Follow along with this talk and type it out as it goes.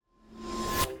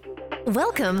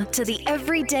Welcome to the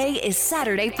Everyday is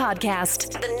Saturday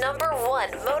podcast, the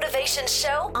 #1 motivation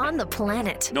show on the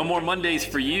planet. No more Mondays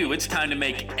for you. It's time to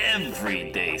make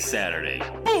every day Saturday.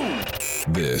 Boom!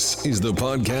 This is the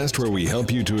podcast where we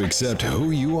help you to accept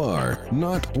who you are,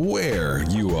 not where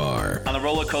you are. On the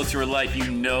roller coaster of life,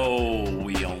 you know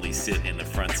we only sit in the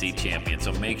front seat, champion.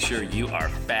 So make sure you are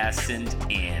fastened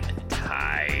in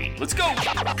tight. Let's go!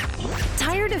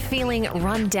 Tired of feeling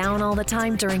run down all the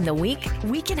time during the week?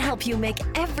 We can help you make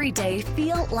every day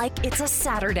feel like it's a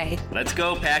Saturday. Let's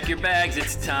go. Pack your bags.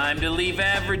 It's time to leave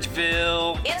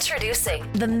Averageville. Introducing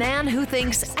the man who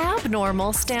thinks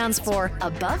abnormal stands for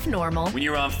above normal. When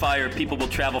you're on fire, people will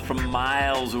travel from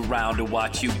miles around to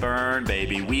watch you burn,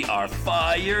 baby. We are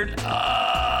fired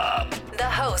up. The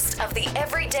host of the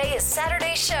Everyday is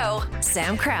Saturday show,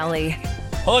 Sam Crowley.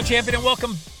 Hello, champion, and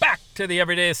welcome back to the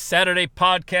Everyday is Saturday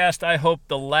podcast. I hope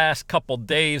the last couple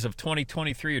days of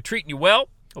 2023 are treating you well.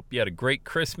 Hope you had a great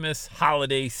Christmas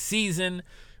holiday season.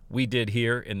 We did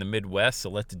here in the Midwest, so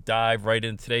let's dive right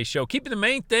into today's show. Keeping the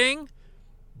main thing.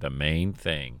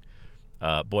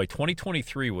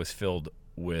 2023 was filled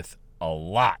with a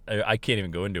lot. I can't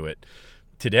even go into it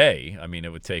today. I mean,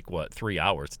 it would take, 3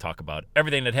 hours to talk about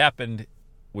everything that happened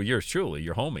with yours truly,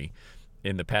 your homie,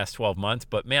 in the past 12 months.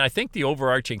 But, man, I think the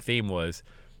overarching theme was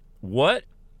what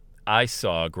I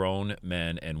saw grown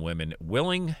men and women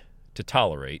willing to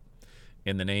tolerate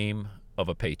in the name of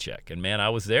a paycheck. And, man, I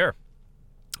was there.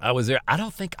 I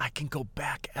don't think I can go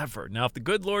back ever. Now, if the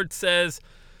good Lord says,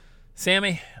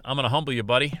 Sammy, I'm going to humble you,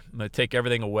 buddy. I'm going to take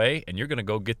everything away, and you're going to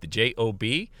go get the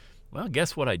J-O-B, well,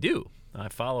 guess what I do? I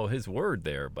follow his word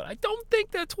there. But I don't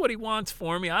think that's what he wants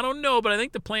for me. I don't know, but I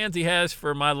think the plans he has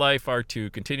for my life are to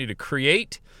continue to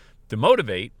create, to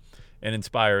motivate, and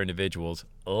inspire individuals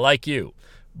like you.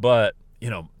 But,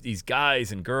 these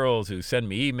guys and girls who send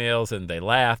me emails and they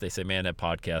laugh, they say, man, that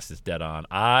podcast is dead on.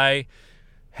 I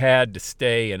had to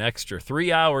stay an extra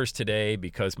 3 hours today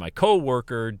because my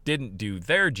coworker didn't do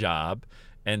their job.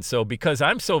 And so because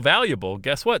I'm so valuable,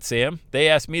 guess what, Sam? They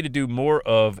asked me to do more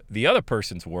of the other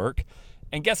person's work.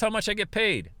 And guess how much I get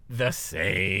paid? The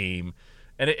same.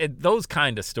 And those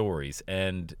kind of stories.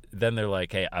 And then they're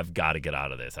like, hey, I've got to get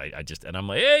out of this. And I'm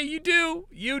like, hey, you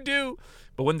do.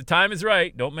 But when the time is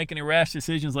right, don't make any rash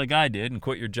decisions like I did and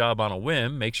quit your job on a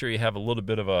whim. Make sure you have a little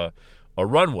bit of a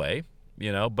runway,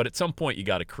 but at some point you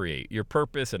got to create. Your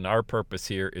purpose and our purpose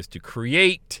here is to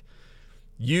create,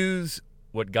 use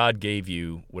what God gave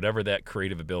you, whatever that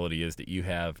creative ability is that you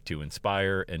have, to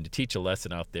inspire and to teach a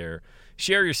lesson out there.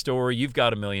 Share your story. You've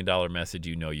got $1 million message.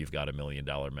 You've got $1 million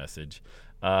message.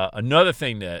 Another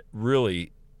thing that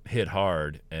really hit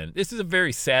hard, and this is a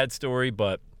very sad story,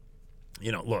 but,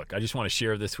 look, I just want to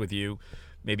share this with you.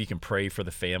 Maybe you can pray for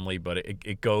the family, but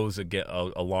it goes again,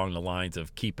 along the lines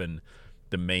of keeping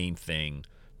the main thing.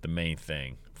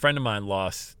 A friend of mine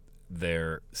lost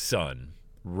their son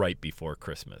right before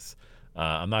Christmas.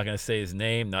 I'm not going to say his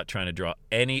name, not trying to draw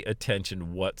any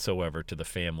attention whatsoever to the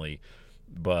family,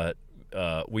 but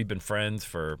we've been friends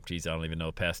for, I don't even know,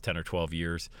 the past 10 or 12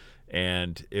 years,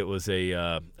 and it was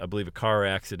I believe, a car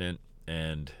accident,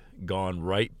 and gone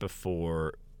right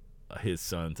before his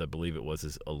son's, I believe it was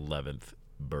his 11th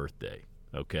birthday,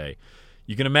 okay?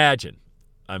 You can imagine.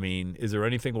 I mean, is there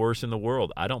anything worse in the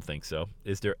world? I don't think so.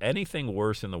 Is there anything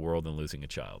worse in the world than losing a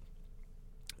child?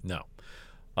 No.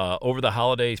 Over the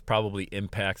holidays probably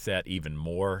impacts that even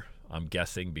more, I'm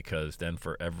guessing, because then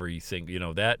for every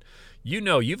single,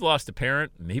 you've lost a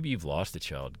parent, maybe you've lost a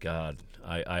child. God,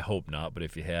 I hope not, but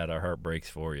if you had, our heart breaks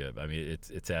for you. I mean,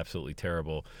 it's absolutely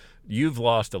terrible. You've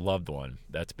lost a loved one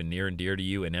that's been near and dear to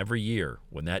you, and every year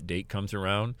when that date comes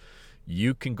around,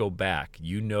 you can go back.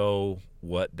 You know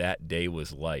what that day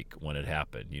was like when it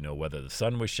happened. Whether the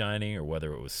sun was shining or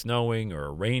whether it was snowing or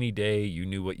a rainy day. You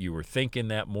knew what you were thinking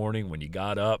that morning when you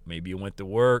got up. Maybe you went to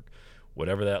work,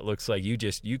 whatever that looks like. You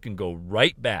can go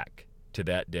right back to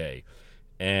that day.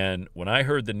 And when I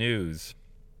heard the news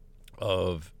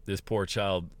of this poor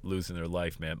child losing their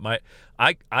life, man,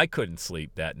 I couldn't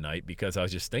sleep that night because I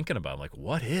was just thinking about,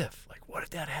 what if? What if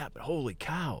that happened? Holy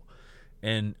cow.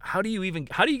 And how do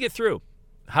you get through?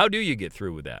 How do you get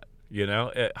through with that?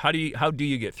 How do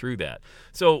you get through that?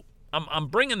 So I'm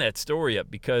bringing that story up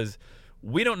because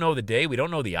we don't know the day, we don't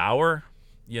know the hour,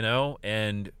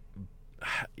 and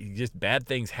just bad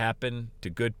things happen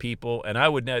to good people. And I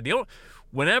would know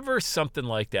whenever something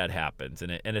like that happens,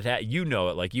 and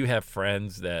you have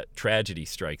friends that tragedy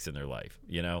strikes in their life.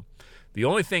 The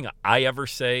only thing I ever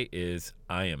say is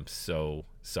I am so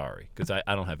sorry, because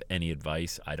I don't have any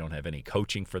advice. I don't have any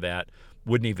coaching for that.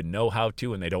 Wouldn't even know how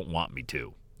to, and they don't want me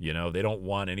to. They don't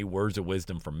want any words of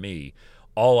wisdom from me.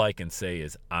 all I can say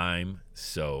is I'm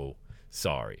so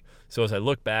sorry. So as I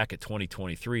look back at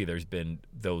 2023, there's been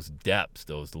those depths,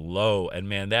 those low, and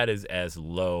man, that is as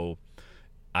low.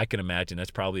 I can imagine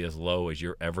that's probably as low as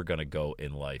you're ever going to go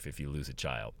in life if you lose a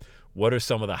child. What are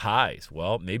some of the highs?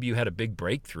 Well, maybe you had a big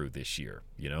breakthrough this year.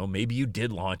 Maybe you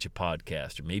did launch a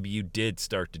podcast, or maybe you did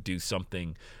start to do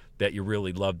something that you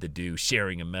really love to do,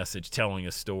 sharing a message, telling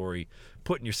a story,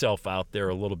 putting yourself out there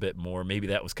a little bit more. Maybe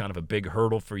that was kind of a big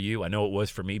hurdle for you. I know it was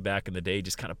for me back in the day,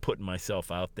 just kind of putting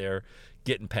myself out there,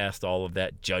 getting past all of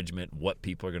that judgment, what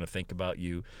people are going to think about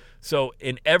you. So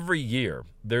in every year,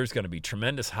 there's going to be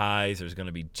tremendous highs. There's going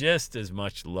to be just as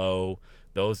much low.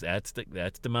 That's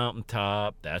the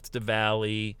mountaintop. That's the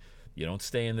valley. You don't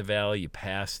stay in the valley. You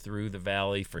pass through the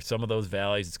valley. For some of those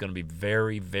valleys, it's going to be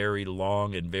very, very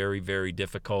long and very, very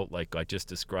difficult, like I just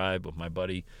described with my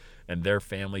buddy and their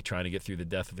family trying to get through the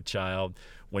death of a child.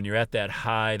 When you're at that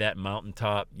high, that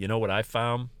mountaintop, you know what I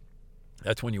found?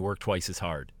 That's when you work twice as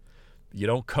hard. You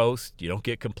don't coast. You don't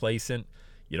get complacent.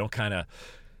 You don't kind of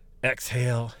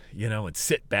exhale, and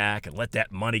sit back and let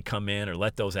that money come in or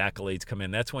let those accolades come in.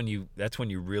 That's when you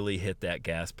really hit that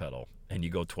gas pedal and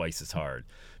you go twice as hard.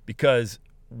 Because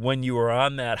when you are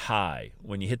on that high,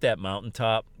 when you hit that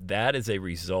mountaintop, that is a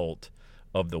result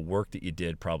of the work that you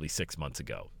did probably 6 months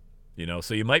ago.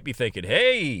 So you might be thinking,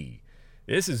 hey,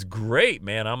 this is great,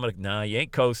 man. Nah, you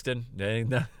ain't coasting.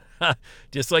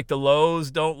 Just like the lows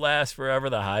don't last forever,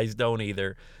 the highs don't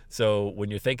either. So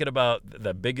when you're thinking about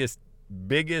the biggest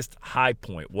high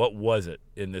point, what was it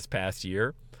in this past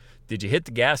year? Did you hit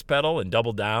the gas pedal and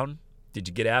double down? Did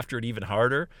you get after it even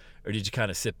harder? Or did you kind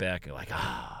of sit back and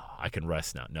I can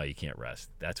rest now? No, you can't rest.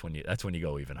 That's when you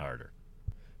go even harder.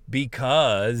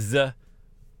 Because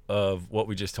of what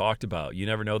we just talked about, you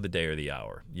never know the day or the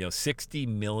hour. 60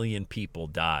 million people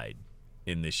died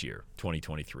in this year,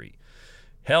 2023.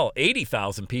 Hell,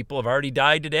 80,000 people have already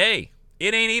died today.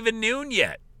 It ain't even noon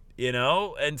yet,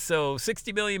 And so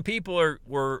 60 million people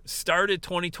were started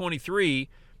 2023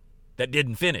 that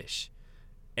didn't finish.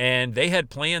 And they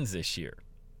had plans this year.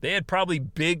 They had probably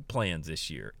big plans this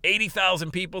year.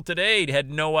 80,000 people today had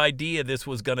no idea this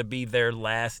was going to be their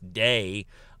last day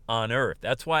on Earth.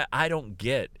 That's why I don't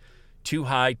get too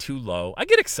high, too low. I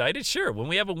get excited, sure. When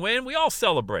we have a win, we all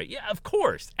celebrate. Yeah, of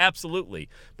course, absolutely.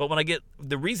 But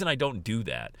the reason I don't do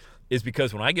that is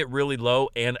because when I get really low,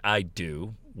 and I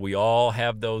do, we all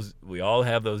have those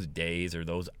days or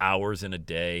those hours in a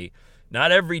day.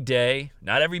 Not every day,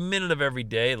 not every minute of every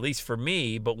day, at least for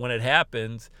me, but when it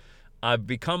happens, I've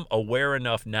become aware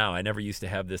enough now. I never used to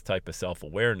have this type of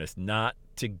self-awareness not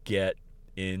to get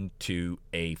into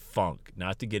a funk,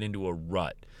 not to get into a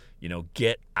rut,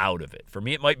 get out of it. For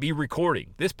me, it might be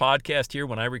recording. This podcast here,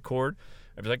 when I record,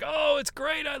 I'm like, oh, it's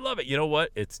great. I love it. You know what?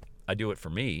 I do it for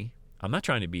me. I'm not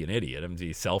trying to be an idiot. I'm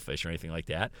being selfish or anything like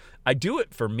that. I do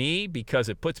it for me because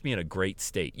it puts me in a great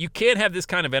state. You can't have this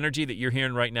kind of energy that you're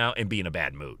hearing right now and be in a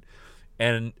bad mood.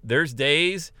 And there's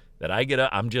days that I get up,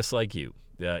 I'm just like you.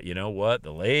 You know what?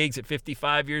 The legs at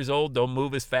 55 years old don't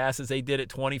move as fast as they did at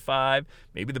 25.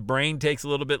 Maybe the brain takes a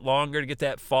little bit longer to get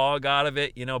that fog out of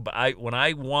it, but when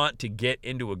I want to get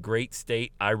into a great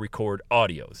state, I record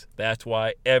audios. That's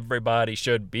why everybody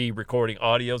should be recording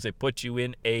audios. It puts you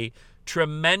in a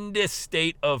tremendous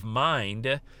state of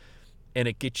mind, and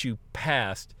it gets you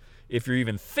past, if you're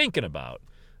even thinking about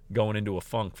going into a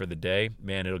funk for the day,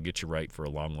 man, it'll get you right for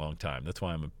a long, long time. That's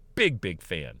why I'm a big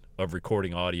fan of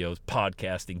recording audios,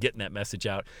 podcasting, getting that message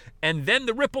out. And then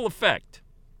the ripple effect.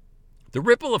 The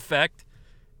ripple effect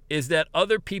is that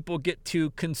other people get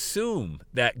to consume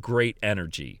that great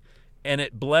energy, and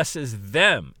it blesses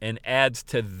them and adds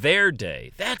to their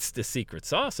day. That's the secret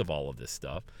sauce of all of this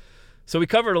stuff. So we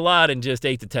covered a lot in just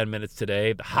 8 to 10 minutes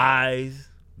today. The highs,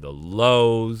 the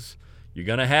lows. You're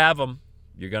going to have them.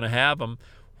 You're going to have them.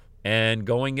 And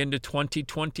going into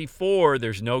 2024,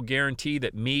 there's no guarantee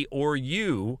that me or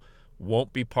you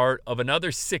won't be part of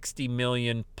another 60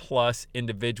 million plus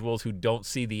individuals who don't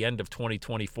see the end of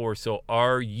 2024. So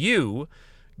are you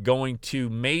going to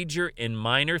major in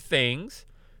minor things?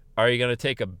 Are you going to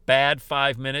take a bad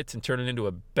 5 minutes and turn it into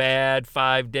a bad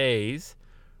 5 days?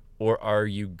 Or are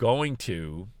you going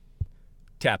to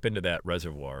tap into that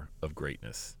reservoir of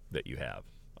greatness that you have?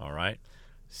 All right?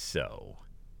 So,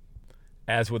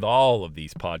 as with all of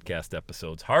these podcast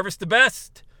episodes, harvest the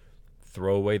best,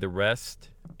 throw away the rest,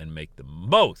 and make the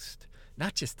most.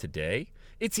 Not just today.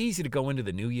 It's easy to go into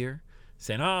the new year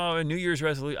saying, oh, New Year's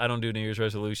resolution. I don't do New Year's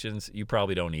resolutions. You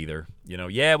probably don't either.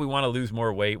 Yeah, we want to lose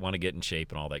more weight, want to get in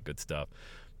shape and all that good stuff.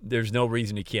 There's no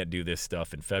reason you can't do this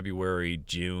stuff in February,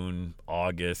 June,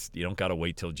 August. You don't got to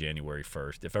wait till January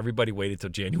 1st. If everybody waited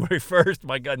till January 1st,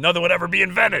 my God, nothing would ever be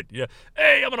invented. Yeah.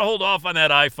 Hey, I'm going to hold off on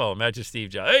that iPhone. Imagine Steve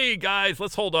Jobs. Hey, guys,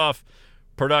 let's hold off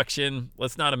production.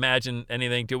 Let's not imagine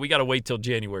anything. We got to wait till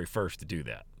January 1st to do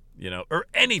that, or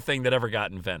anything that ever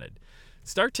got invented.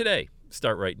 Start today.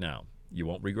 Start right now. You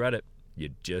won't regret it. You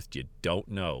don't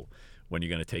know when you're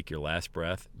going to take your last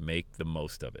breath. Make the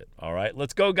most of it. All right,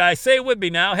 let's go, guys. Say it with me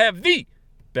now. Have the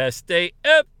best day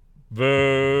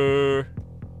ever.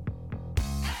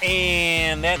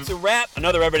 And that's a wrap.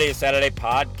 Another Every Day is Saturday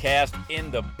podcast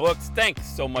in the books. Thanks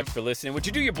so much for listening. Would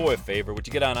you do your boy a favor? Would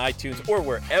you get on iTunes or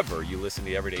wherever you listen to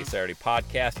the Every Day Saturday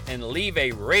podcast and leave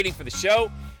a rating for the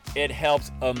show? It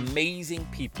helps amazing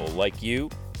people like you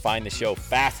find the show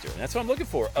faster. And that's what I'm looking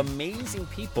for, amazing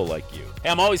people like you. Hey,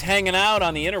 I'm always hanging out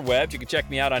on the interwebs. You can check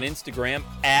me out on Instagram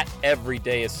at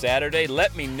EverydayIsSaturday.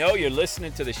 Let me know you're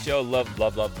listening to the show.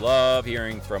 Love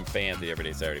hearing from fans of the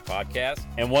Everyday Saturday podcast.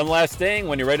 And one last thing,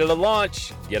 when you're ready to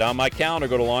launch, get on my calendar,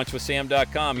 go to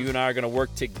launchwithsam.com. You and I are going to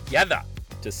work together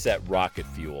to set rocket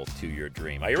fuel to your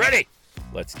dream. Are you ready?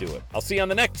 Let's do it. I'll see you on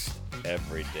the next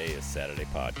Every Day is Saturday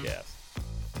podcast.